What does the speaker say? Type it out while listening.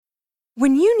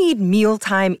When you need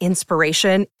mealtime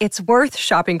inspiration, it's worth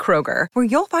shopping Kroger, where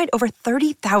you'll find over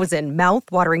 30,000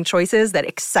 mouth-watering choices that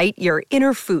excite your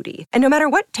inner foodie. And no matter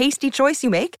what tasty choice you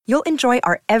make, you'll enjoy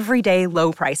our everyday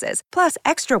low prices, plus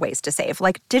extra ways to save,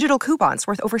 like digital coupons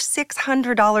worth over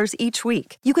 $600 each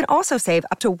week. You can also save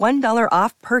up to $1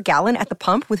 off per gallon at the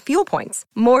pump with fuel points.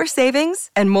 More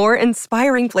savings and more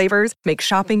inspiring flavors make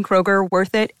shopping Kroger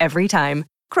worth it every time.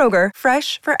 Kroger,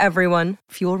 fresh for everyone.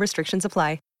 Fuel restrictions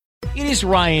apply. It is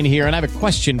Ryan here, and I have a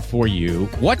question for you.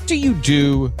 What do you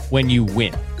do when you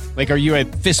win? Like, are you a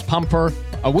fist pumper,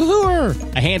 a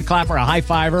woohooer, a hand clapper, a high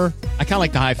fiver? I kind of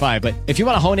like the high five, but if you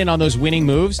want to hone in on those winning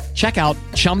moves, check out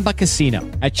Chumba Casino.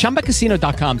 At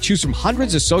ChumbaCasino.com, choose from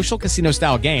hundreds of social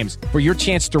casino-style games for your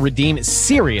chance to redeem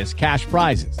serious cash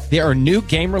prizes. There are new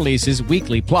game releases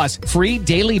weekly, plus free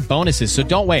daily bonuses. So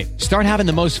don't wait. Start having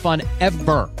the most fun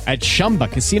ever at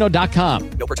ChumbaCasino.com.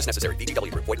 No purchase necessary.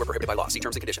 VGW Group. Void where prohibited by law. See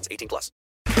terms and conditions. 18+.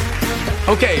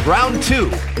 Okay, round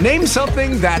two. Name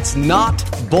something that's not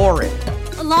boring.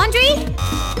 A laundry?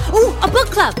 Ooh, a book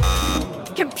club.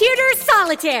 Computer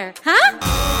solitaire, huh?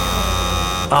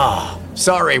 Ah,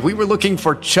 sorry, we were looking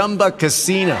for Chumba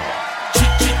Casino.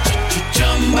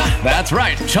 That's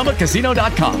right,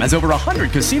 ChumbaCasino.com has over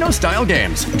 100 casino-style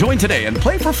games. Join today and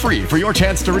play for free for your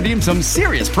chance to redeem some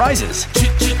serious prizes.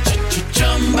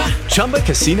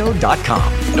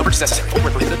 ChumbaCasino.com. No purchase necessary. Void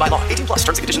where prohibited by law. 18+. Terms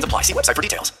and conditions apply. See website for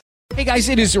details. Hey guys,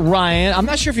 it is Ryan. I'm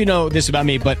not sure if you know this about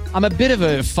me, but I'm a bit of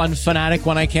a fun fanatic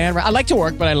when I can. I like to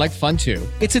work, but I like fun too.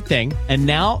 It's a thing. And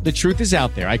now the truth is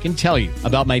out there. I can tell you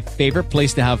about my favorite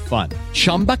place to have fun.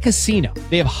 Chumba Casino.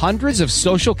 They have hundreds of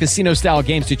social casino style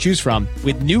games to choose from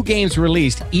with new games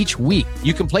released each week.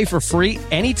 You can play for free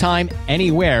anytime,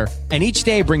 anywhere. And each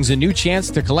day brings a new chance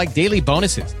to collect daily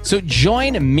bonuses. So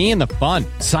join me in the fun.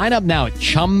 Sign up now at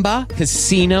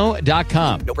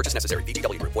ChumbaCasino.com. No purchase necessary.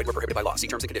 VGW Group. Void where prohibited by law. See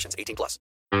terms and conditions. 18+.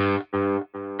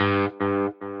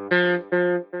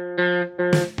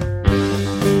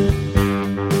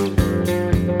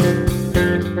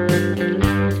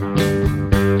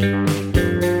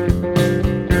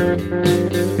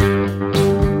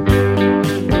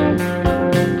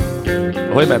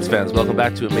 Ahoy, Mets fans. Welcome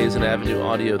back to Amazing Avenue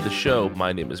Audio, the show.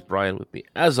 My name is Brian. With me,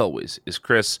 as always, is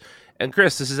Chris. And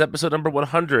Chris, this is episode number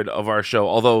 100 of our show.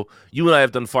 Although you and I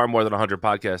have done far more than 100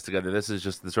 podcasts together. This is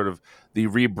just the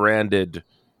rebranded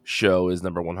show is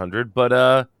number 100.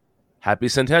 But happy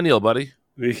centennial, buddy.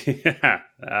 Yeah.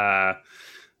 I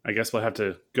guess we'll have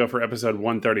to go for episode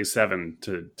 137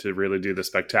 to really do the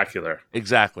spectacular.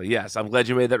 Exactly. Yes. I'm glad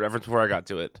you made that reference before I got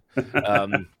to it.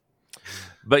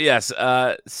 But yes,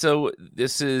 so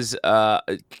this is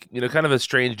kind of a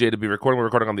strange day to be recording. We're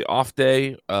recording on the off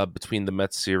day between the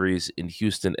Mets series in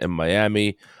Houston and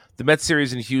Miami. The Mets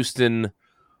series in Houston,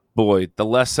 boy, the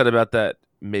less said about that,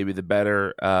 maybe the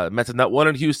better. Mets have not won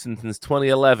in Houston since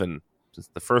 2011. Since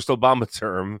the first Obama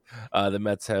term, the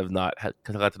Mets have not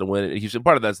collected a win in Houston.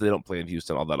 Part of that is they don't play in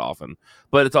Houston all that often.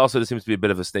 But it's also, it seems to be a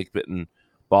bit of a snake-bitten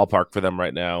ballpark for them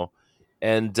right now.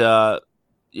 And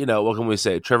what can we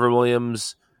say? Trevor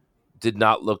Williams did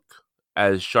not look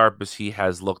as sharp as he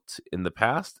has looked in the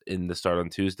past in the start on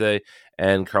Tuesday,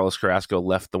 and Carlos Carrasco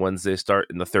left the Wednesday start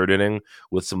in the third inning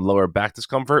with some lower back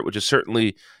discomfort, which is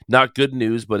certainly not good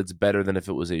news, but it's better than if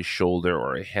it was a shoulder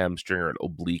or a hamstring or an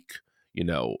oblique,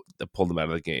 that pulled him out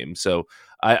of the game. So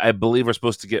I believe we're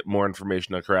supposed to get more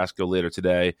information on Carrasco later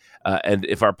today, and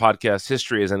if our podcast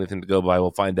history is anything to go by,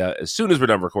 we'll find out as soon as we're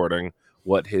done recording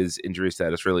what his injury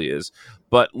status really is.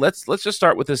 But let's just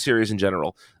start with this series in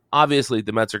general. Obviously,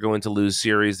 the Mets are going to lose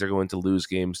series. They're going to lose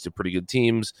games to pretty good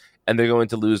teams, and they're going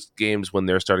to lose games when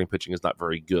their starting pitching is not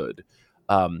very good.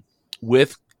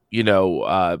 With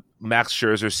Max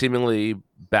Scherzer seemingly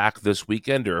back this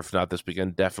weekend, or if not this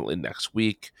weekend, definitely next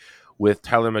week, with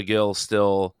Tyler McGill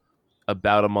still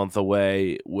about a month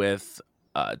away, with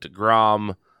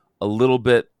DeGrom a little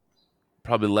bit,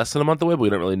 probably less than a month away, but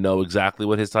we don't really know exactly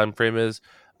what his time frame is.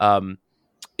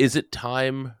 Is it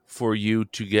time for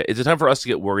us to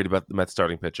get worried about the Mets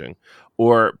starting pitching?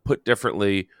 Or put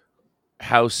differently,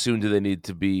 how soon do they need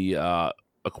to be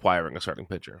acquiring a starting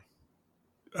pitcher?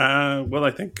 Well, I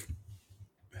think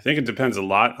it depends a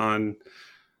lot on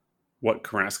what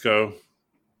Carrasco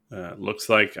looks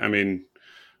like. I mean,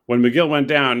 when McGill went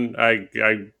down,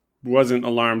 I wasn't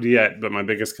alarmed yet, but my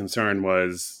biggest concern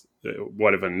was,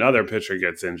 what if another pitcher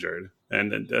gets injured?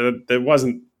 And there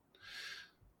wasn't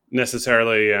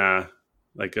necessarily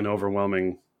like an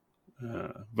overwhelming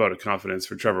vote of confidence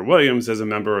for Trevor Williams as a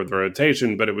member of the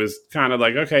rotation, but it was kind of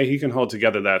like, okay, he can hold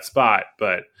together that spot,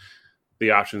 but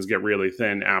the options get really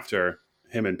thin after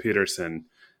him and Peterson.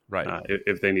 Right.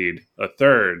 If they need a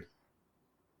third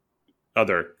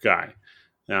other guy.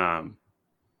 I'm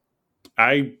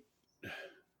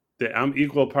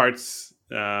equal parts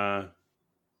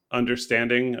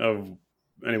understanding of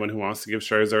anyone who wants to give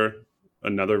Scherzer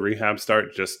another rehab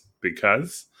start just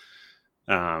because.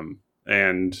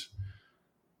 And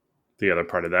the other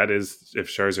part of that is if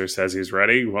Scherzer says he's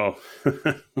ready, well,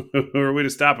 who are we to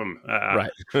stop him?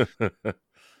 Right.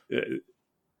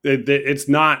 It's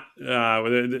not,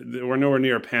 we're nowhere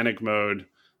near panic mode.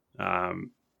 But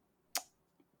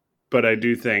I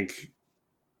do think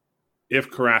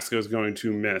if Carrasco is going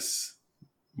to miss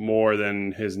more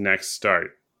than his next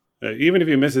start, even if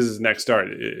he misses his next start,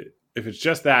 if it's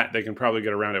just that, they can probably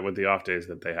get around it with the off days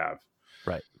that they have.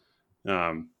 Right.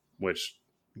 Which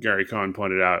Gary Cohen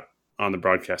pointed out on the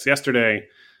broadcast yesterday.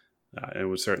 It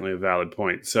was certainly a valid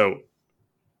point. So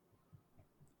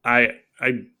I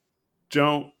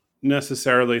don't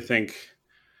necessarily think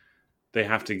they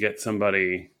have to get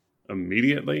somebody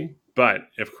immediately, but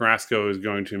if Carrasco is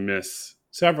going to miss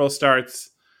several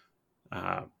starts,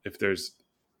 if there's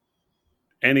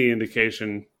any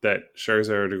indication that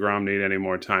Scherzer or DeGrom need any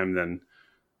more time than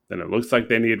it looks like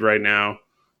they need right now,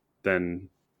 then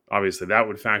obviously that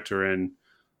would factor in.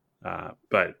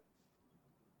 But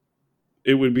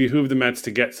it would behoove the Mets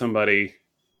to get somebody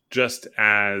just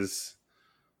as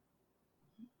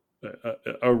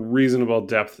a reasonable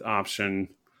depth option,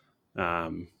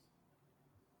 whether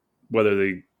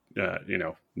they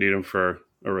need them for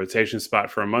a rotation spot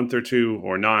for a month or two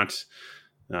or not.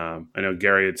 I know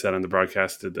Gary had said on the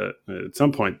broadcast at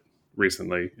some point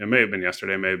recently, it may have been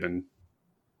yesterday, it may have been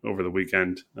over the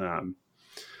weekend.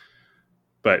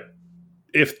 But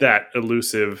if that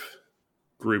elusive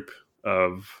group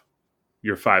of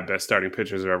your 5 best starting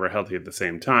pitchers are ever healthy at the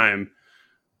same time,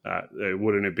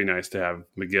 wouldn't it be nice to have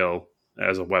McGill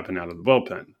as a weapon out of the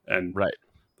bullpen? And right,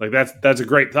 like that's a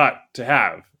great thought to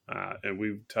have. And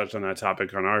we've touched on that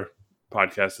topic on our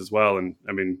podcast as well. And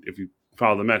I mean, if you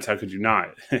follow the Mets, how could you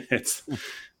not? It's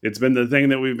been the thing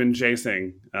that we've been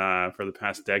chasing for the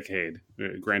past decade,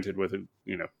 granted with a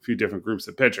few different groups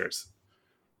of pitchers.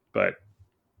 But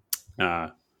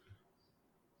there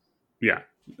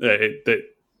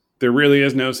really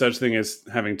is no such thing as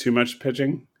having too much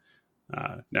pitching.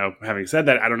 Now, having said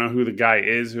that, I don't know who the guy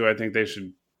is who I think they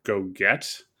should go get.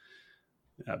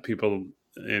 People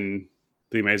in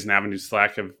the Amazing Avenue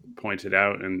Slack have pointed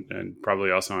out, and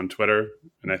probably also on Twitter,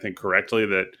 and I think correctly,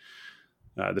 that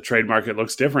the trade market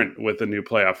looks different with the new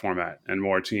playoff format and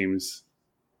more teams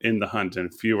in the hunt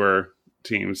and fewer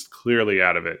teams clearly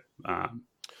out of it.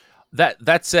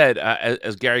 That said,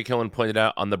 as Gary Cohen pointed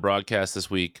out on the broadcast this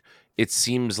week, it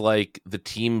seems like the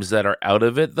teams that are out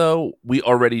of it, though, we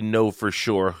already know for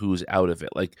sure who's out of it.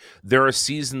 Like, there are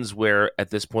seasons where at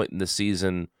this point in the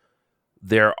season,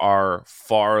 there are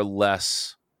far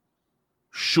less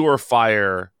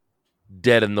surefire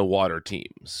dead in the water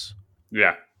teams.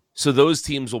 Yeah. So those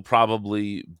teams will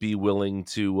probably be willing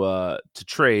to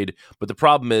trade, but the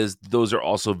problem is those are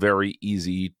also very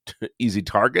easy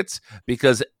targets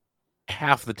because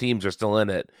half the teams are still in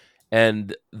it,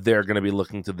 and they're going to be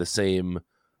looking to the same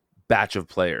batch of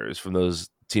players from those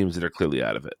teams that are clearly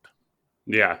out of it.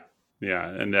 Yeah.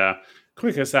 And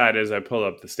quick aside, as I pull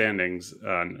up the standings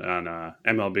on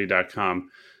MLB.com,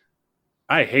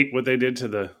 I hate what they did to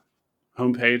the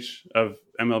homepage of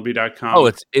MLB.com. Oh,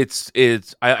 it's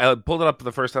I pulled it up for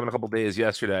the first time in a couple of days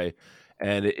yesterday,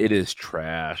 and it is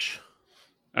trash.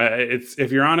 It's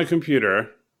if you're on a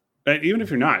computer, even if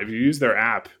you're not, if you use their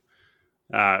app,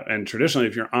 and traditionally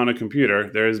if you're on a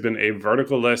computer, there has been a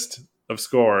vertical list of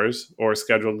scores or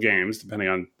scheduled games, depending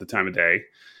on the time of day,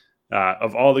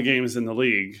 of all the games in the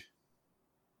league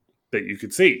that you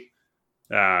could see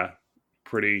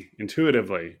pretty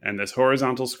intuitively. And this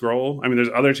horizontal scroll, I mean, there's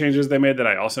other changes they made that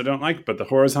I also don't like, but the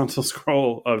horizontal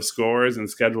scroll of scores and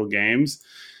scheduled games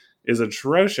is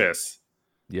atrocious.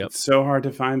 Yep. It's so hard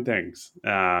to find things.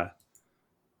 I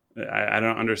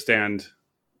don't understand.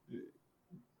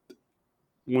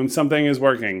 When something is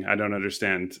working, I don't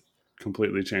understand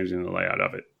completely changing the layout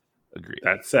of it. Agreed.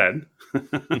 That said,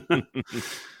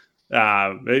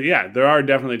 there are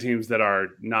definitely teams that are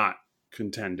not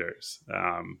contenders.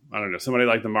 I don't know, somebody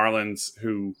like the Marlins,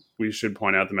 who we should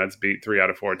point out the Mets beat 3 out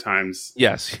of 4 times.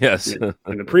 Yes. in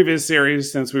the previous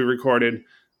series since we recorded,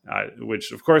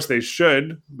 which of course they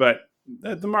should, but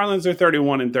the Marlins are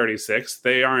 31-36.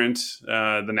 They aren't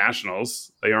the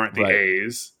Nationals. They aren't the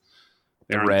A's.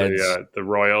 They aren't Reds. The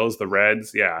Royals, the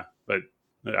Reds. Yeah, but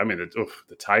I mean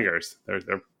the Tigers.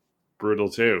 They're brutal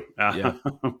too. Yeah.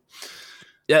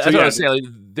 Yeah, that's what I was saying. Like,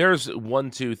 there's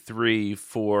 1, 2, 3,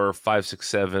 4, 5, 6,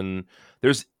 7.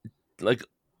 There's like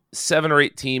 7 or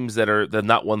 8 teams that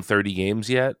not won 30 games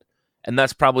yet, And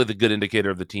that's probably the good indicator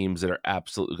of the teams that are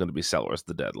absolutely going to be sellers at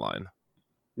the deadline.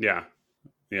 Yeah.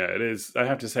 Yeah, it is. I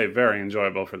have to say, very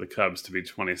enjoyable for the Cubs to be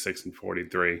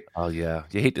 26-43. Oh, yeah.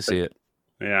 You hate to see it.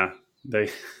 Yeah. They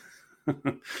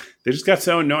just got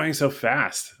so annoying so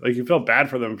fast. Like, you feel bad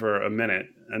for them for a minute.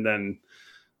 And then,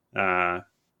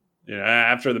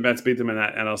 after the Mets beat them in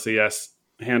that NLCS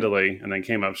handily and then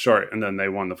came up short and then they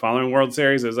won the following World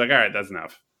Series, it was like, all right, that's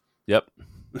enough. Yep.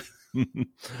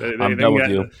 I'm done with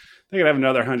you. They could have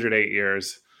another 108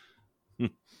 years.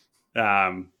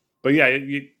 But yeah,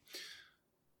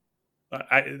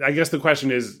 I guess the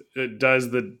question is,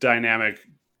 does the dynamic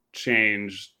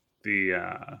change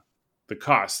the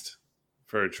cost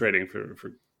for trading for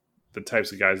the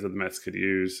types of guys that the Mets could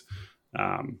use?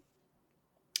 I'm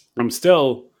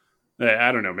still,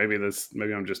 I don't know, maybe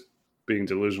I'm just being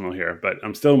delusional here, but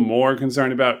I'm still more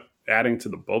concerned about adding to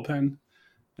the bullpen.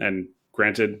 And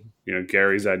granted,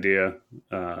 Gary's idea,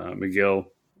 McGill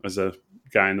as a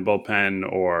guy in the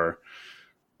bullpen, or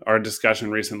our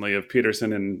discussion recently of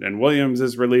Peterson and Williams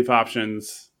as relief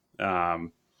options.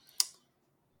 Probably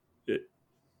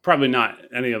not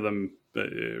any of them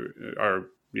are,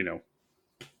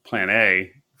 plan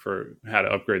A for how to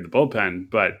upgrade the bullpen,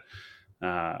 but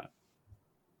I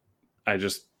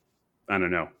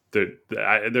don't know.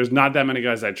 There's not that many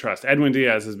guys I trust. Edwin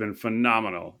Diaz has been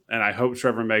phenomenal, and I hope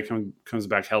Trevor May comes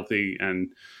back healthy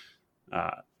and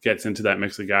gets into that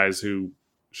mix of guys who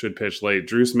should pitch late.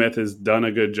 Drew Smith has done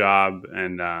a good job,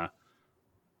 and there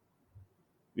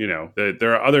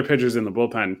are other pitchers in the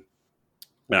bullpen.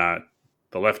 The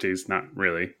lefties, not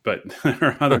really, but there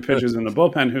are other pitchers in the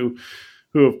bullpen who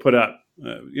have put up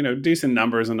decent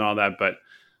numbers and all that, but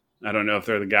I don't know if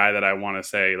they're the guy that I want to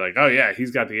say like, oh yeah, he's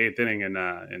got the 8th inning in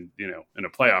a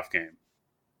playoff game.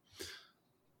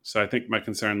 So I think my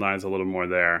concern lies a little more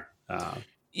there. I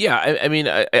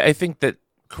think that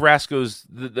Carrasco's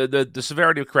the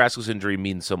severity of Carrasco's injury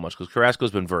means so much because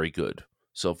Carrasco's been very good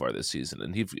so far this season,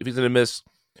 and if he's going to miss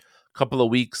a couple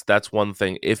of weeks, that's one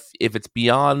thing. If it's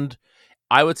beyond,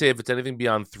 I would say if it's anything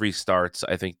beyond 3 starts,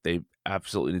 I think they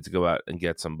absolutely need to go out and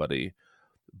get somebody.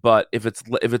 But if it's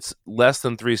less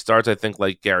than 3 starts, I think,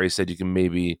 like Gary said, you can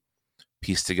maybe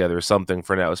piece together something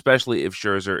for now, especially if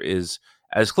Scherzer is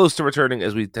as close to returning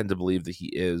as we tend to believe that he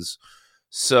is.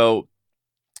 So,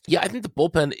 yeah, I think the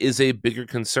bullpen is a bigger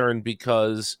concern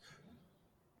because,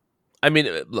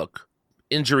 look,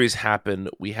 injuries happen.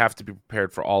 We have to be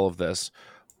prepared for all of this.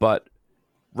 But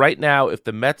right now, if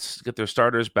the Mets get their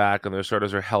starters back and their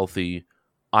starters are healthy,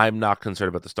 I'm not concerned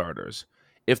about the starters.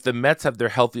 If the Mets have their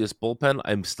healthiest bullpen,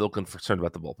 I'm still concerned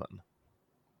about the bullpen.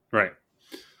 Right.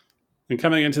 And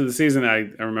coming into the season, I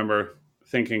remember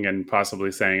thinking and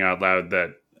possibly saying out loud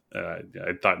that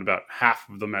I thought about half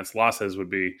of the Mets' losses would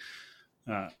be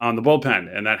on the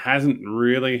bullpen, and that hasn't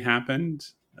really happened.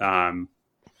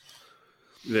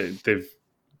 They've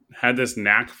had this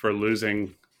knack for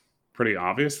losing pretty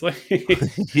obviously.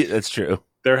 Yeah, that's true.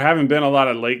 There haven't been a lot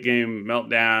of late game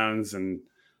meltdowns and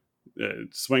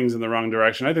swings in the wrong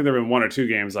direction. I think there have been 1 or 2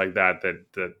 games like that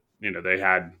they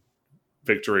had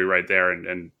victory right there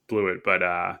and blew it. But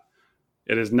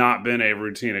it has not been a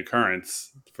routine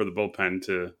occurrence for the bullpen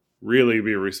to really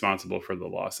be responsible for the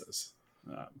losses.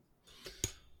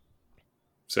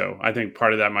 So I think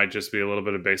part of that might just be a little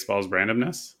bit of baseball's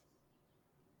randomness.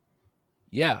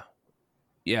 Yeah.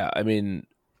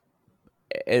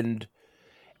 And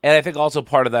I think also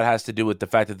part of that has to do with the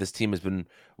fact that this team has been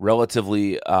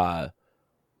relatively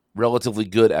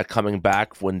good at coming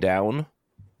back when down.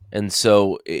 And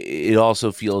so it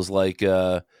also feels like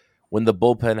when the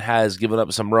bullpen has given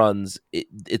up some runs,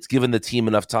 it's given the team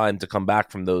enough time to come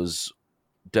back from those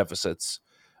deficits,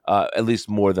 at least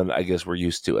more than I guess we're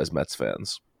used to as Mets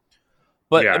fans.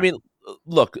 But, yeah.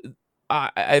 Look,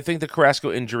 I think the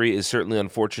Carrasco injury is certainly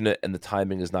unfortunate and the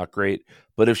timing is not great.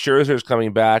 But if Scherzer's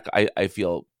coming back, I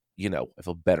feel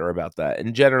better about that.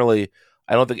 And generally,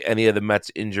 I don't think any of the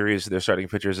Mets' injuries to their starting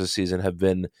pitchers this season have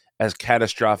been as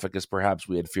catastrophic as perhaps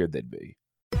we had feared they'd be.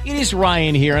 It is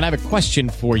Ryan here, and I have a question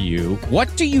for you.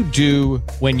 What do you do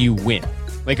when you win?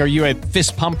 Like, are you a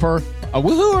fist pumper, a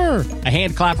woohooer, a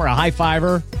hand clapper, a high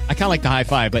fiver? I kind of like the high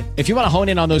five, but if you want to hone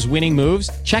in on those winning moves,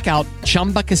 check out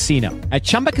Chumba Casino. At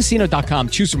ChumbaCasino.com,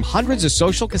 choose from hundreds of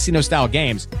social casino-style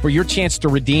games for your chance to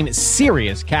redeem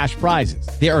serious cash prizes.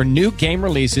 There are new game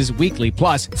releases weekly,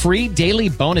 plus free daily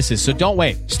bonuses. So don't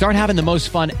wait. Start having the most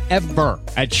fun ever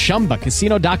at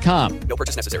ChumbaCasino.com. No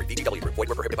purchase necessary. VGW. Void where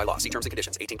prohibited by law. See terms and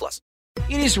conditions. 18+.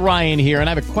 It is Ryan here, and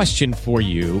I have a question for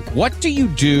you. What do you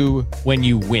do when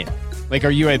you win? Like, are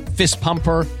you a fist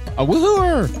pumper, A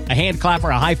woohooer, a hand clapper,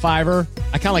 a high fiver.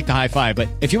 I kind of like the high five, but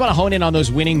if you want to hone in on those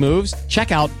winning moves,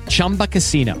 check out Chumba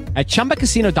Casino. At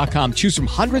ChumbaCasino.com, choose from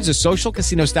hundreds of social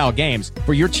casino style games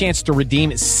for your chance to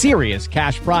redeem serious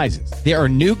cash prizes. There are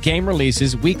new game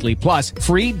releases weekly, plus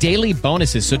free daily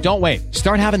bonuses. So don't wait.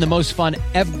 Start having the most fun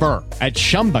ever at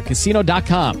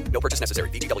ChumbaCasino.com. No purchase necessary.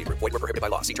 VGW Group. Void where prohibited by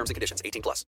law. See terms and conditions.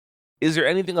 18+. Is there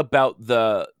anything about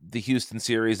the Houston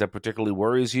series that particularly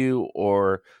worries you,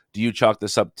 or do you chalk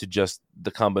this up to just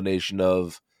the combination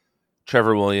of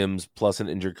Trevor Williams plus an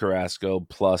injured Carrasco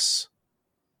plus,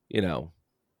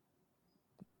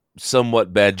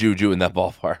 somewhat bad juju in that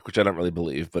ballpark, which I don't really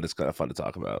believe, but it's kind of fun to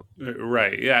talk about.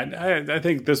 Right. Yeah. I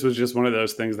think this was just one of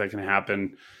those things that can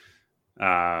happen.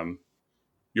 Jordan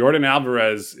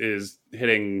Alvarez is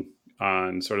hitting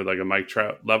on sort of like a Mike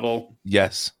Trout level.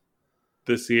 Yes.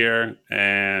 This year,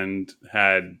 and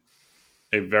had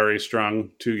a very strong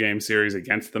 2-game series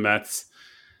against the Mets.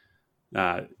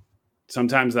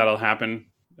 Sometimes that'll happen.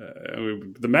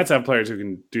 The Mets have players who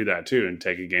can do that too and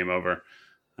take a game over.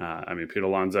 Pete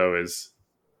Alonso is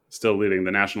still leading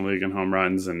the National League in home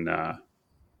runs and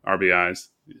RBIs.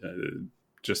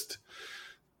 Just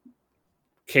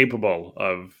capable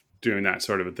of doing that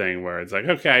sort of a thing where it's like,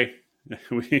 okay,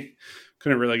 we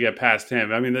couldn't really get past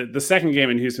him. I mean, the second game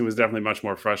in Houston was definitely much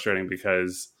more frustrating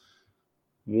because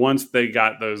once they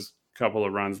got those couple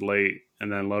of runs late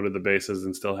and then loaded the bases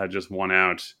and still had just one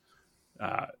out,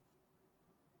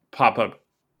 pop up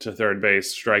to third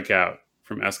base, strikeout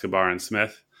from Escobar and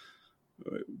Smith.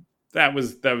 That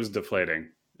was deflating.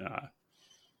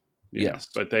 Yes,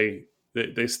 but they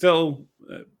still.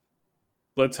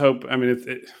 Let's hope. I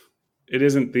mean, it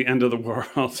isn't the end of the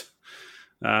world.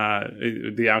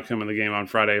 The outcome of the game on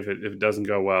Friday if it doesn't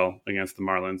go well against the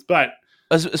Marlins, but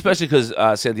especially because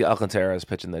Sandy Alcantara is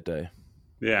pitching that day.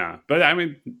 Yeah, but I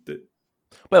mean,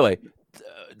 by the way,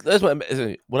 that's what,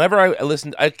 whenever I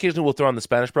listen, I occasionally will throw on the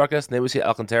Spanish broadcast and they would say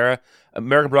Alcantara.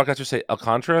 American broadcasters say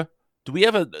Alcantara.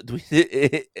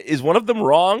 Is one of them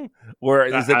wrong, or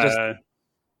is that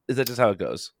just how it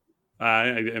goes?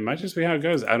 It might just be how it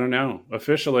goes. I don't know.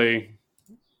 Officially,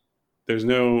 there's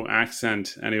no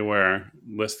accent anywhere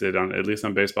listed on, at least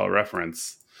on Baseball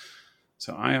Reference.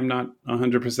 So I am not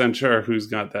 100% sure who's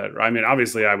got that. I mean,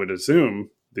 obviously, I would assume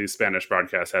the Spanish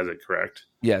broadcast has it correct.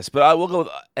 Yes, but I will go.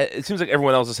 It seems like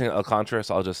everyone else is saying Alcantara,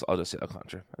 so I'll just say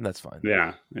Alcantara, and that's fine.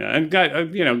 Yeah. And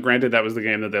granted, that was the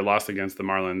game that they lost against the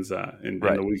Marlins in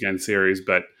the weekend series,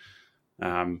 but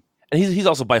and he's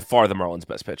also by far the Marlins'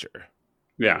 best pitcher.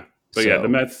 Yeah, but the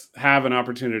Mets have an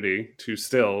opportunity to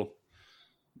still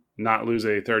not lose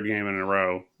a third game in a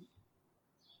row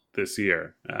this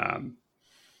year.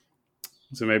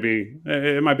 So maybe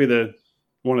it might be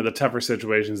one of the tougher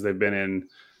situations they've been in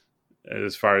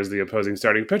as far as the opposing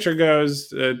starting pitcher goes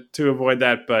to avoid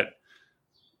that. But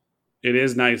it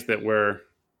is nice that we're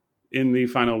in the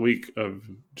final week of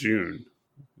June,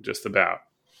 just about.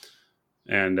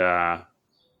 And that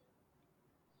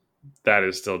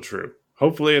is still true.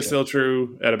 Hopefully it's still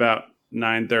true at about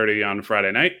 9:30 on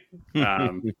Friday night.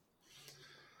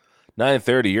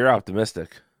 9:30. You're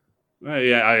optimistic.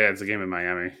 It's a game in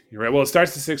Miami. You're right. Well, it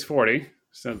starts at 6:40,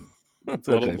 so it's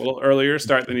a little earlier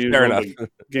start than usual. Fair enough.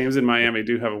 Games in Miami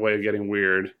do have a way of getting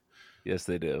weird. Yes,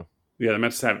 they do. Yeah, the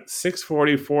Mets have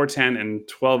 6:40, 4:10, and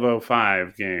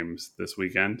 12:05 games this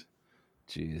weekend.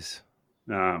 Jeez.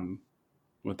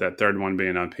 With that third one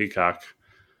being on Peacock.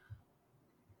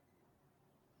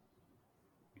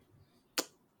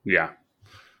 Yeah.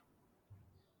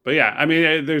 But yeah, I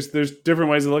mean, there's different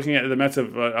ways of looking at it. The Mets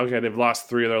have, they've lost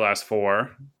 3 of their last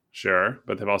 4, sure,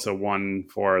 but they've also won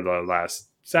 4 of the last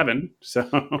 7. So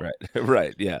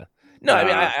right, yeah. No, I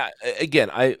mean,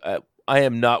 I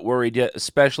am not worried yet,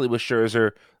 especially with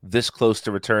Scherzer this close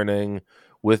to returning,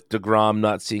 with DeGrom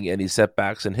not seeing any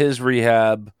setbacks in his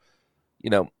rehab.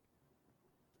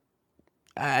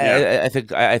 I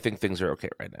think things are okay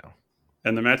right now.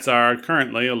 And the Mets are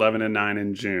currently 11-9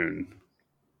 in June.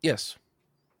 Yes.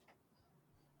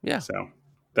 Yeah. So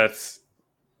that's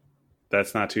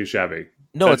not too shabby.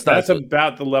 No, it's not. That's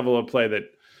about the level of play that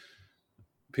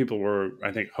people were,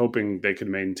 I think, hoping they could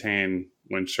maintain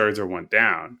when Scherzer went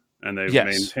down. And they've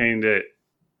maintained it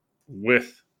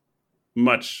with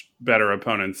much better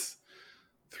opponents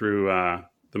through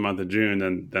the month of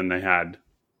June than they had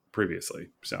previously.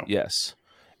 So yes.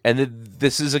 And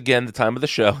this is, again, the time of the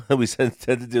show. We tend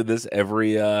to do this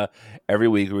every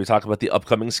week where we talk about the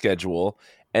upcoming schedule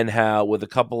and how, with a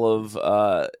couple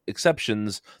of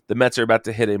exceptions, the Mets are about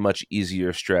to hit a much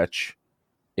easier stretch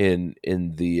in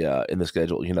the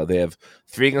schedule. They have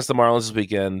 3 against the Marlins this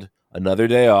weekend, another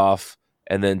day off,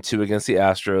 and then 2 against the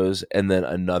Astros, and then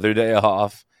another day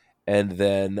off, and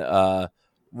then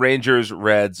Rangers,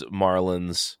 Reds,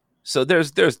 Marlins. So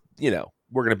there's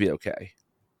we're gonna be okay.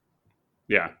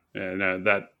 Yeah, and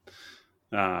that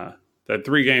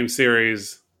 3-game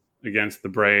series against the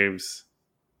Braves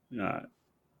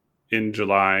in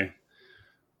July.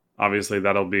 Obviously,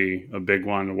 that'll be a big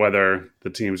one, whether the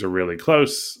teams are really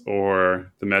close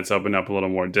or the Mets open up a little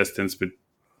more distance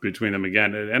between them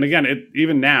again. And again,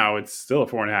 even now, it's still a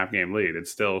 4.5 game lead. It's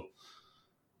still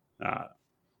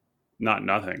not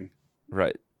nothing.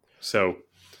 Right. So,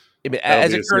 I mean,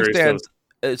 as it current stands,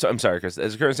 I'm sorry, Chris.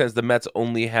 As it current stands, the Mets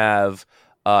only have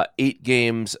 8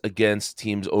 games against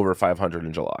teams over 500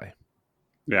 in July.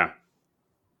 Yeah.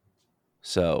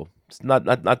 So it's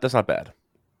that's not bad.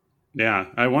 Yeah,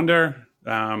 I wonder.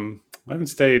 I haven't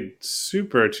stayed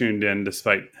super tuned in,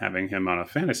 despite having him on a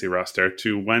fantasy roster,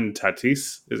 to when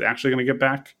Tatis is actually going to get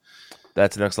back.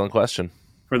 That's an excellent question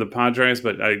For the Padres,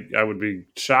 but I would be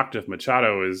shocked if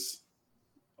Machado is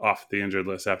off the injured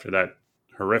list after that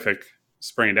horrific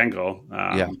sprained ankle.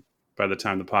 By the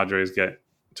time the Padres get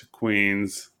to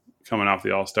Queens, coming off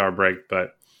the All-Star break.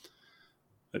 But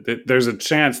there's a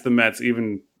chance the Mets,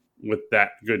 even with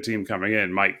that good team coming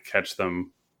in, might catch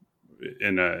them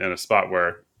in a spot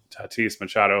where Tatis,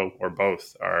 Machado, or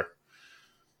both are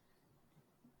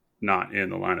not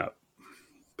in the lineup.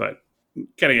 But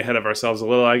getting ahead of ourselves a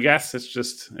little, I guess.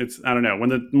 It's I don't know.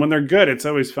 When they're good, it's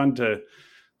always fun to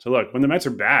look. When the Mets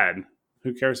are bad,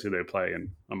 who cares who they play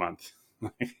in a month?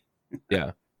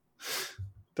 Yeah.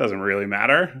 Doesn't really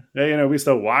matter. We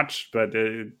still watch, but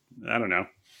I don't know.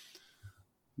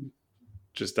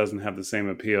 Just doesn't have the same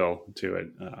appeal to it.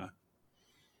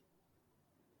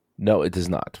 No, it does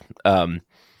not.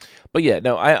 But yeah,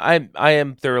 no, I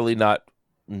am thoroughly not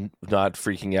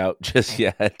freaking out just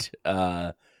yet.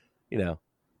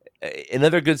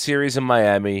 Another good series in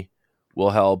Miami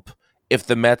will help. If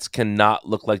the Mets cannot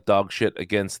look like dog shit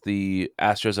against the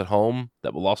Astros at home,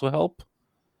 that will also help.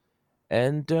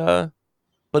 And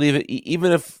but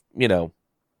even if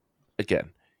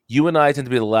again, you and I tend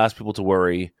to be the last people to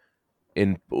worry.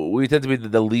 We tend to be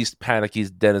the least panicky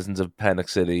denizens of Panic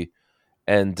City.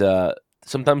 And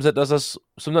sometimes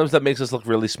that makes us look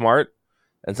really smart,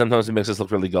 and sometimes it makes us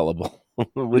look really gullible.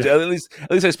 Which at least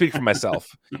I speak for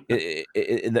myself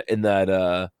in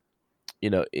that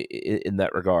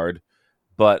regard.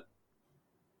 But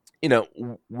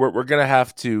we're gonna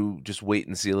have to just wait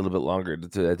and see a little bit longer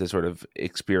to sort of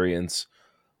experience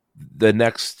the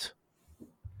next.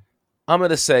 I'm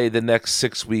gonna say the next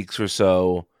 6 weeks or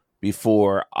so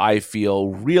before I feel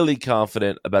really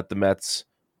confident about the Mets'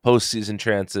 postseason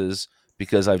chances,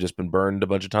 because I've just been burned a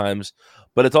bunch of times.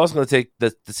 But it's also going to take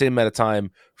the same amount of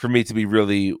time for me to be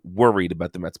really worried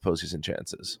about the Mets' postseason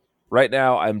chances. Right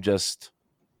now, I'm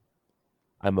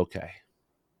okay.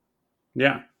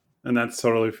 Yeah, and that's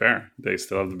totally fair. They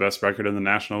still have the best record in the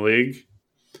National League.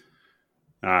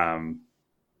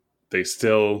 They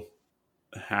still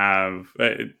have...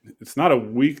 It's not a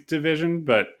weak division,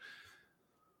 but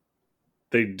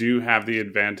they do have the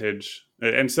advantage,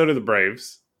 and so do the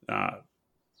Braves,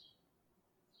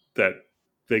 that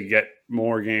they get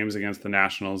more games against the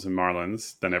Nationals and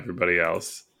Marlins than everybody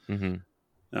else. Mm-hmm.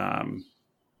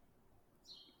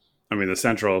 The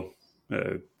Central,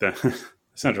 the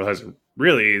Central has it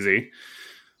really easy,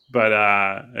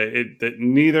 but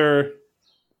neither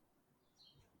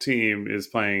team is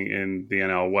playing in the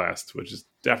NL West, which is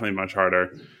definitely much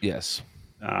harder. Yes.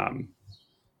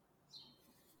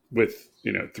 With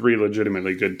 3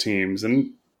 legitimately good teams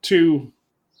and two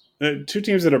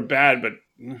teams that are bad but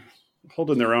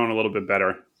holding their own a little bit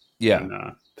better.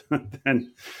 Yeah.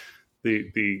 Than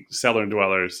the cellar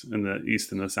dwellers in the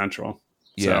East and the Central.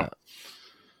 Yeah. So.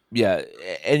 Yeah.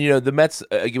 And the Mets,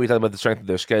 again, we talked about the strength of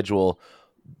their schedule.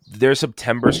 Their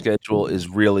September schedule is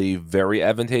really very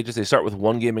advantageous. They start with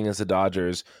 1 game against the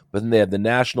Dodgers, but then they have the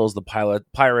Nationals, the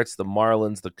Pirates, the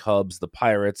Marlins, the Cubs, the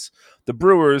Pirates, the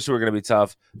Brewers, who are going to be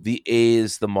tough, the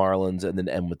A's, the Marlins, and then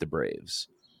end with the Braves.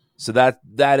 So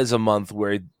that is a month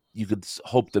where you could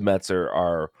hope the Mets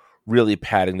are really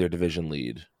padding their division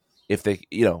lead. If they,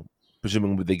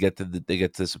 presuming they get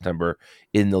to September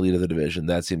in the lead of the division,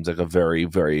 that seems like a very,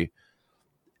 very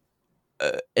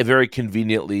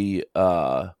conveniently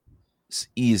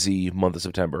easy month of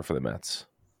September for the Mets.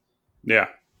 Yeah.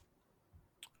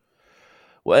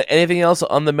 Well, anything else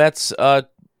on the Mets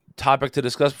topic to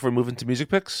discuss before we move into music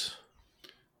picks?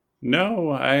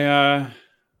 No, I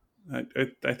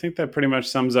think that pretty much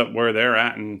sums up where they're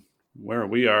at and where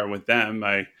we are with them.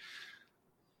 I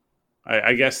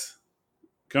guess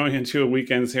going into a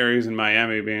weekend series in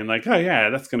Miami being like, oh yeah,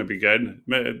 that's going to be good.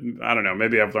 I don't know.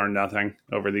 Maybe I've learned nothing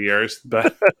over the years,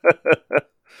 but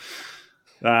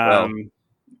I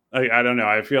don't know.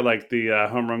 I feel like the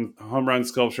home run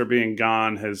sculpture being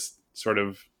gone has sort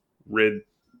of rid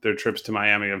their trips to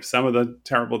Miami of some of the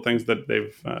terrible things that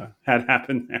they've had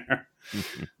happen there.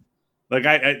 Like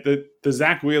the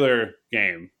Zach Wheeler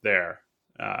game there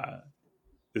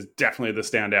is definitely the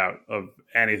standout of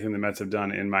anything the Mets have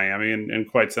done in Miami in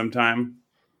quite some time,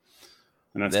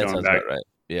 and that's going back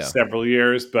several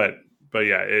years. But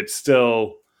yeah, it's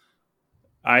still.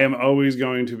 I am always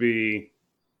going to be,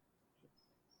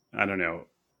 I don't know,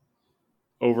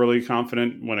 overly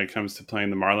confident when it comes to playing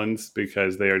the Marlins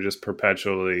because they are just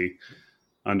perpetually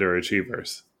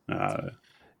underachievers.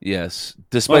 Yes,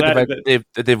 despite the fact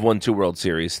that they've won 2 World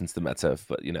Series since the Mets have,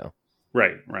 but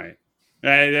right.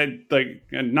 Like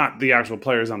not the actual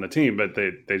players on the team, but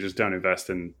they just don't invest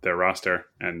in their roster,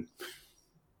 and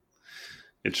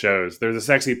it shows. There's a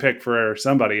sexy pick for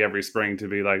somebody every spring to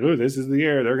be like, "Ooh, this is the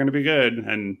year they're going to be good,"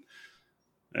 and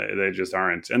they just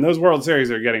aren't. And those World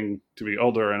Series are getting to be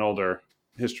older and older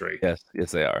history. Yes,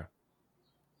 they are.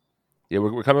 Yeah,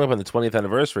 we're coming up on the 20th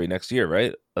anniversary next year,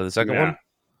 right? Of the second one.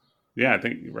 Yeah, I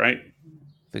think right.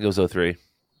 I think it was 03.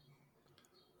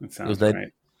 That sounds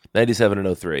right. 97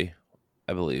 and 03,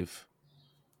 I believe.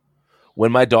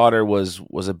 When my daughter was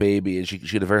a baby and she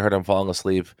had a very hard time falling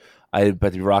asleep, I had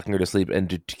to be rocking her to sleep, and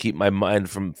to keep my mind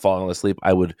from falling asleep,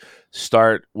 I would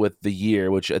start with the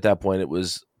year, which at that point it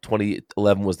was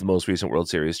 2011 was the most recent World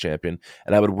Series champion,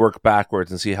 and I would work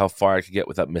backwards and see how far I could get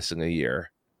without missing a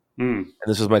year. And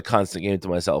this was my constant game to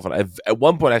myself. And at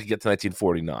one point I could get to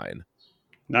 1949.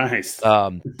 Nice.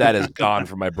 That is gone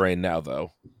from my brain now,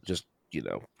 though. Just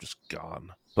gone.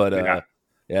 But yeah,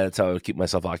 that's how I would keep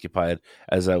myself occupied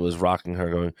as I was rocking her,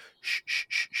 going shh, shh,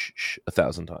 shh, shh, shh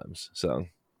 1,000 times. So,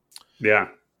 yeah.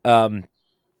 But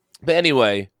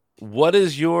anyway, what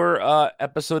is your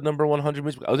episode number 100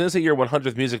 music? I was going to say your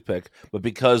 100th music pick, but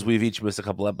because we've each missed a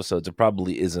couple episodes, it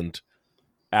probably isn't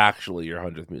actually your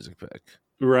 100th music pick.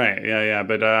 Right. Yeah.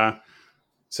 But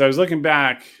so I was looking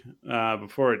back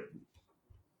before it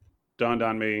dawned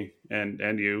on me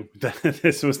and you that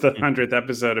this was the 100th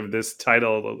episode of this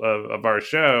title of our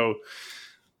show.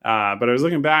 But I was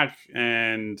looking back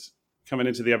and coming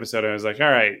into the episode, I was like,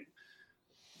 all right,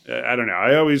 I don't know.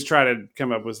 I always try to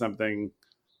come up with something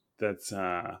that's,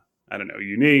 I don't know,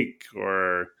 unique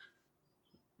or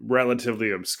relatively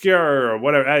obscure or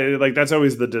whatever. Like that's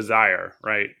always the desire,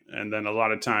 right? And then a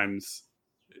lot of times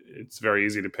it's very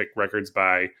easy to pick records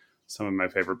by some of my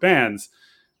favorite bands.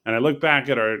 And I look back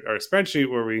at our spreadsheet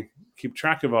where we keep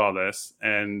track of all this,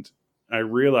 and I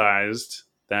realized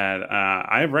that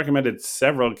I have recommended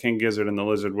several King Gizzard and the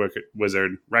Lizard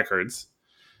Wizard records.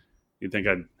 You'd think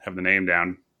I'd have the name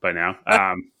down by now.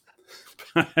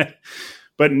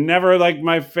 But never like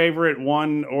my favorite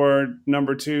one or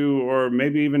number 2 or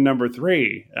maybe even number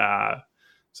 3.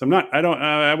 So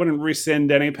I wouldn't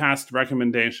rescind any past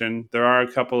recommendation. There are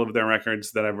a couple of their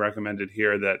records that I've recommended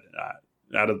here that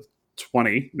out of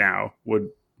 20 now would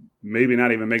maybe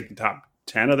not even make the top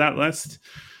 10 of that list.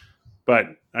 But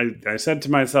I said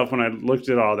to myself when I looked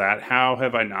at all that, how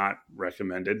have I not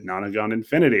recommended Nonagon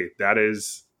Infinity? That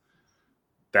is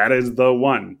the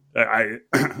one. I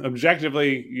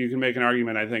objectively, you can make an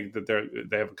argument. I think that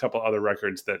they have a couple other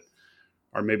records that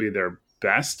are maybe their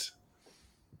best,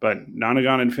 but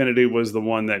Nonagon Infinity was the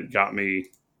one that got me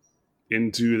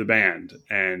into the band,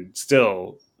 and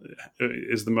still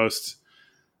is the most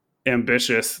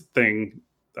ambitious thing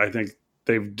I think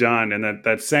they've done, and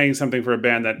that's saying something for a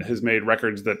band that has made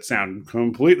records that sound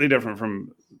completely different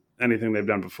from anything they've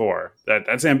done before.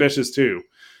 That's ambitious too.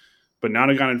 But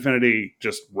Nonagon Infinity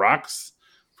just rocks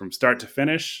from start to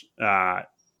finish.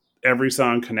 Every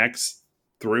song connects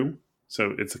through,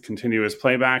 so it's a continuous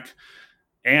playback.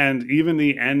 And even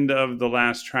the end of the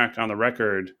last track on the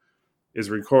record is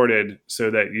recorded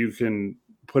so that you can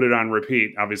put it on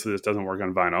repeat. Obviously, this doesn't work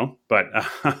on vinyl, but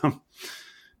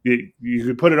you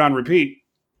could put it on repeat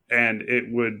and it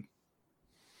would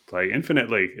play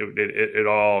infinitely. It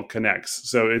all connects.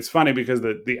 So it's funny because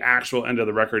the actual end of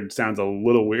the record sounds a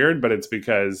little weird, but it's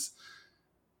because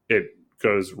it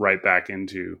goes right back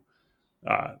into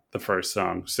the first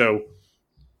song. So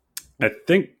I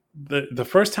think the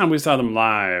first time we saw them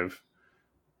live,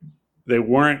 they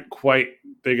weren't quite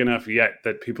big enough yet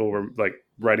that people were like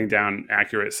writing down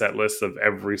accurate set lists of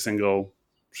every single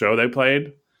show they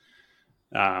played.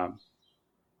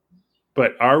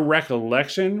 But our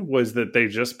recollection was that they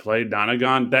just played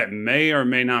Nonagon. That may or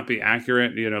may not be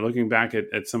accurate. You know, looking back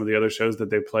at some of the other shows that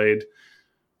they played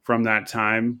from that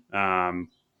time, I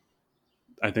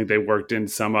think they worked in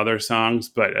some other songs.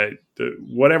 But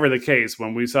whatever the case,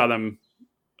 when we saw them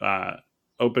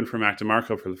open for Mac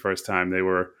DeMarco for the first time, they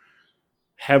were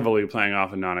heavily playing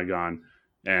off of Nonagon,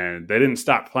 and they didn't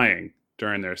stop playing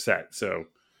during their set. So,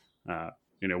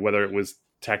 whether it was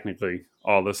technically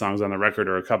all the songs on the record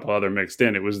or a couple other mixed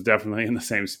in, it was definitely in the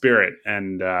same spirit.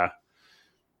 And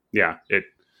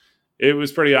it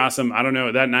was pretty awesome. I don't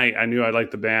know. That night I knew I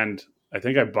liked the band. I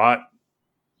think I bought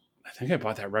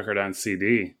that record on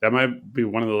CD. That might be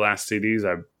one of the last CDs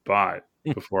I bought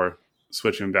before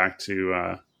switching back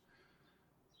to,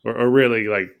 or really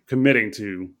like committing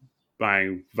to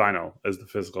buying vinyl as the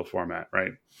physical format,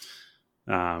 right?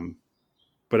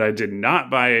 But I did not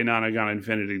buy a Nonagon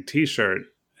Infinity t-shirt,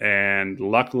 and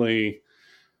luckily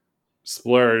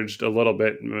splurged a little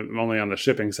bit, only on the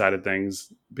shipping side of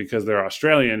things, because their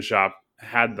Australian shop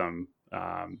had them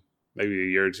maybe a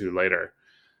year or two later.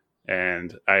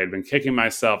 And I had been kicking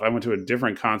myself. I went to a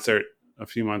different concert a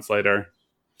few months later.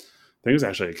 I think it was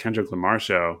actually a Kendrick Lamar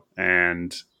show,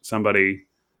 and somebody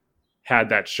had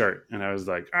that shirt, and I was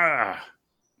like, how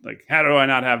do I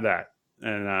not have that?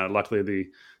 And luckily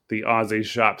the Aussie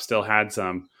shop still had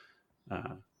some.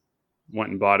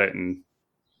 Went and bought it and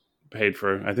paid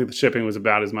for, I think the shipping was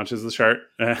about as much as the shirt,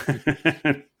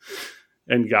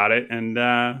 and got it. And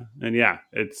yeah,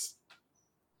 it's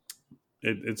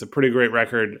a pretty great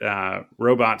record.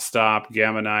 Robot Stop,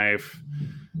 Gamma Knife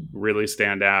really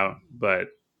stand out, but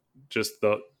just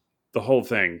the whole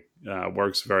thing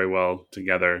works very well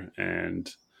together.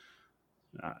 And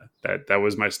that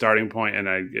was my starting point, and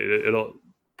it'll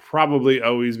probably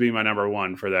always be my number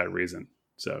one for that reason.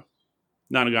 So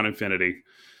Nonagon Infinity,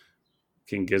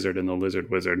 King Gizzard and the Lizard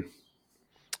Wizard.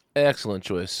 Excellent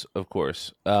choice, of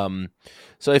course.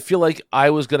 So I feel like I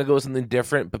was going to go with something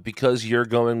different, but because you're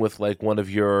going with like one of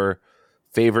your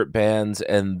favorite bands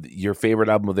and your favorite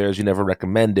album of theirs you never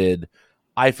recommended,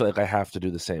 I feel like I have to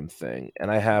do the same thing.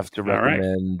 And I have to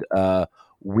recommend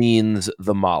Ween's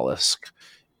The Mollusk.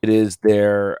 It is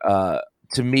their,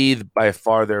 to me, by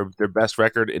far their best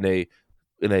record in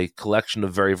a collection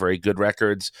of very, very good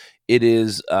records. It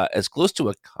is as close to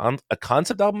a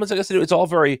concept album as I guess they do. It's all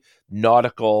very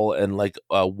nautical and like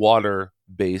water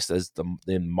based as the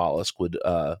name Mollusk would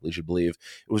lead you to believe.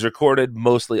 It was recorded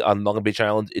mostly on Long Beach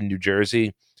Island in New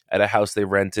Jersey at a house they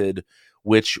rented,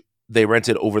 which they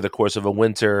rented over the course of a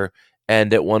winter.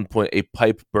 And at one point, a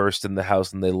pipe burst in the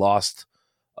house and they lost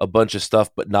a bunch of stuff,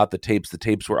 but not the tapes. The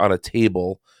tapes were on a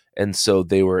table, and so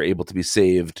they were able to be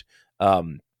saved.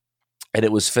 And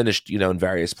it was finished, in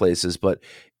various places, but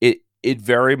it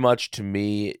very much, to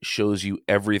me, shows you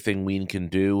everything Ween can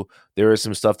do. There is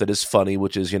some stuff that is funny,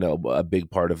 which is, a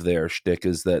big part of their shtick,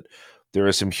 is that there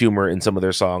is some humor in some of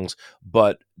their songs,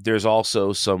 but there's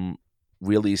also some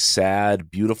really sad,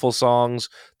 beautiful songs.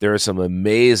 There is some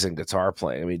amazing guitar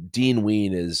playing. I mean, Dean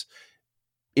Ween is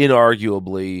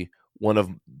inarguably one of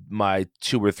my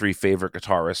 2 or 3 favorite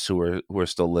guitarists who are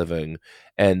still living,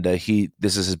 and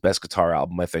this is his best guitar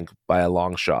album, I think, by a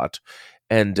long shot.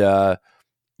 And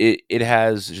it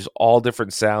has just all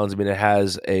different sounds. I mean, it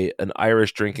has an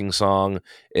Irish drinking song.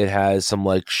 It has some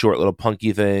like short little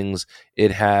punky things.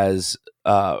 It has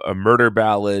a murder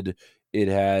ballad. It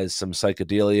has some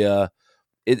psychedelia.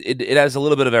 It has a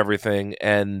little bit of everything,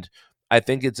 and I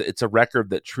think it's a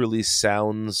record that truly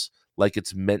sounds like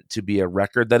it's meant to be a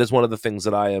record. That is one of the things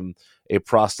that I am a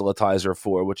proselytizer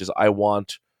for, which is I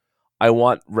want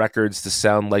records to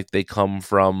sound like they come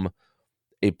from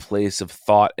a place of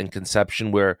thought and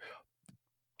conception, where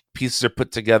pieces are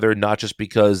put together not just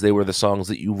because they were the songs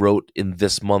that you wrote in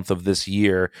this month of this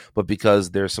year, but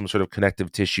because there's some sort of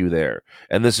connective tissue there.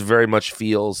 And this very much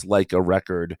feels like a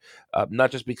record, not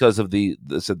just because of the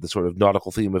sort of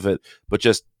nautical theme of it, but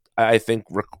just I think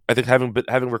having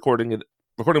recording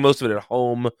most of it at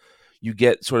home, you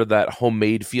get sort of that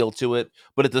homemade feel to it,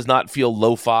 but it does not feel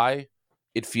lo-fi.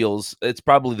 It's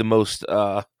probably the most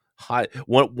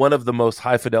one of the most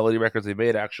high fidelity records they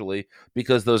made, actually,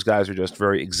 because those guys are just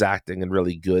very exacting and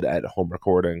really good at home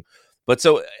recording. But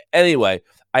so anyway,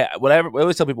 what I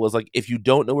always tell people is, like, if you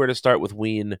don't know where to start with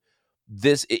Ween,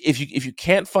 if you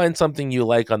can't find something you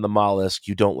like on the Mollusk,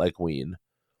 you don't like Ween,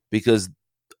 because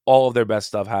all of their best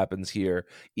stuff happens here,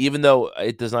 even though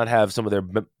it does not have some of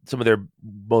their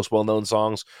most well-known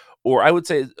songs, or I would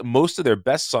say most of their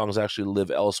best songs actually live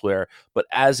elsewhere. But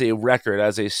as a record,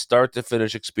 as a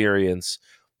start-to-finish experience,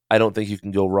 I don't think you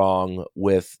can go wrong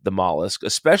with the Mollusk,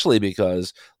 especially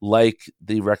because, like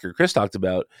the record Chris talked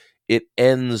about, it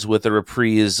ends with a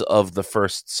reprise of the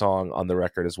first song on the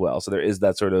record as well. So there is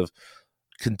that sort of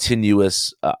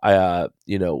continuous,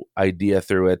 idea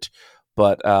through it.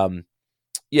 But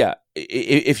yeah,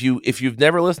 if you've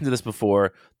never listened to this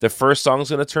before, the first song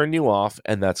is going to turn you off,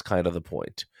 and that's kind of the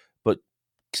point. But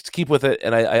keep with it.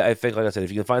 And I think, like I said,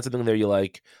 if you can find something there you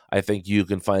like, I think you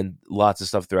can find lots of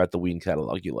stuff throughout the Ween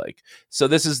catalog you like. So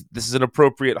this is an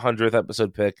appropriate 100th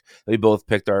episode pick. We both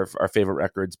picked our favorite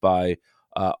records by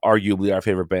arguably our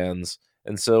favorite bands.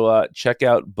 And so check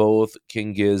out both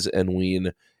King Giz and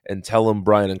Ween and tell them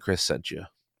Brian and Chris sent you.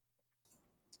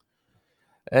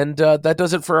 And that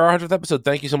does it for our 100th episode.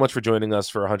 Thank you so much for joining us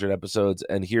for 100 episodes.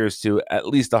 And here's to at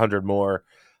least 100 more.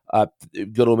 Go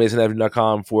to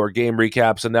AmazingAvenue.com for game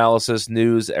recaps, analysis,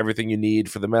 news, everything you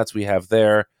need for the Mets we have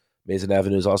there. Amazing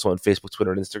Avenue is also on Facebook,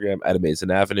 Twitter, and Instagram at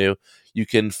Amazing Avenue. You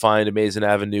can find Amazing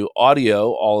Avenue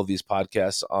audio, all of these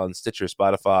podcasts on Stitcher,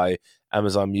 Spotify,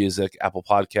 Amazon Music, Apple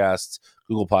Podcasts,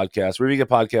 Google Podcasts. Wherever you get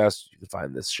podcasts, you can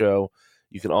find this show.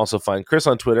 You can also find Chris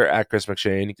on Twitter at Chris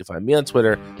McShane. You can find me on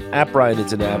Twitter at Brian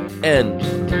Itzanab. And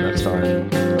until next time,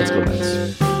 let's go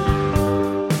Mets.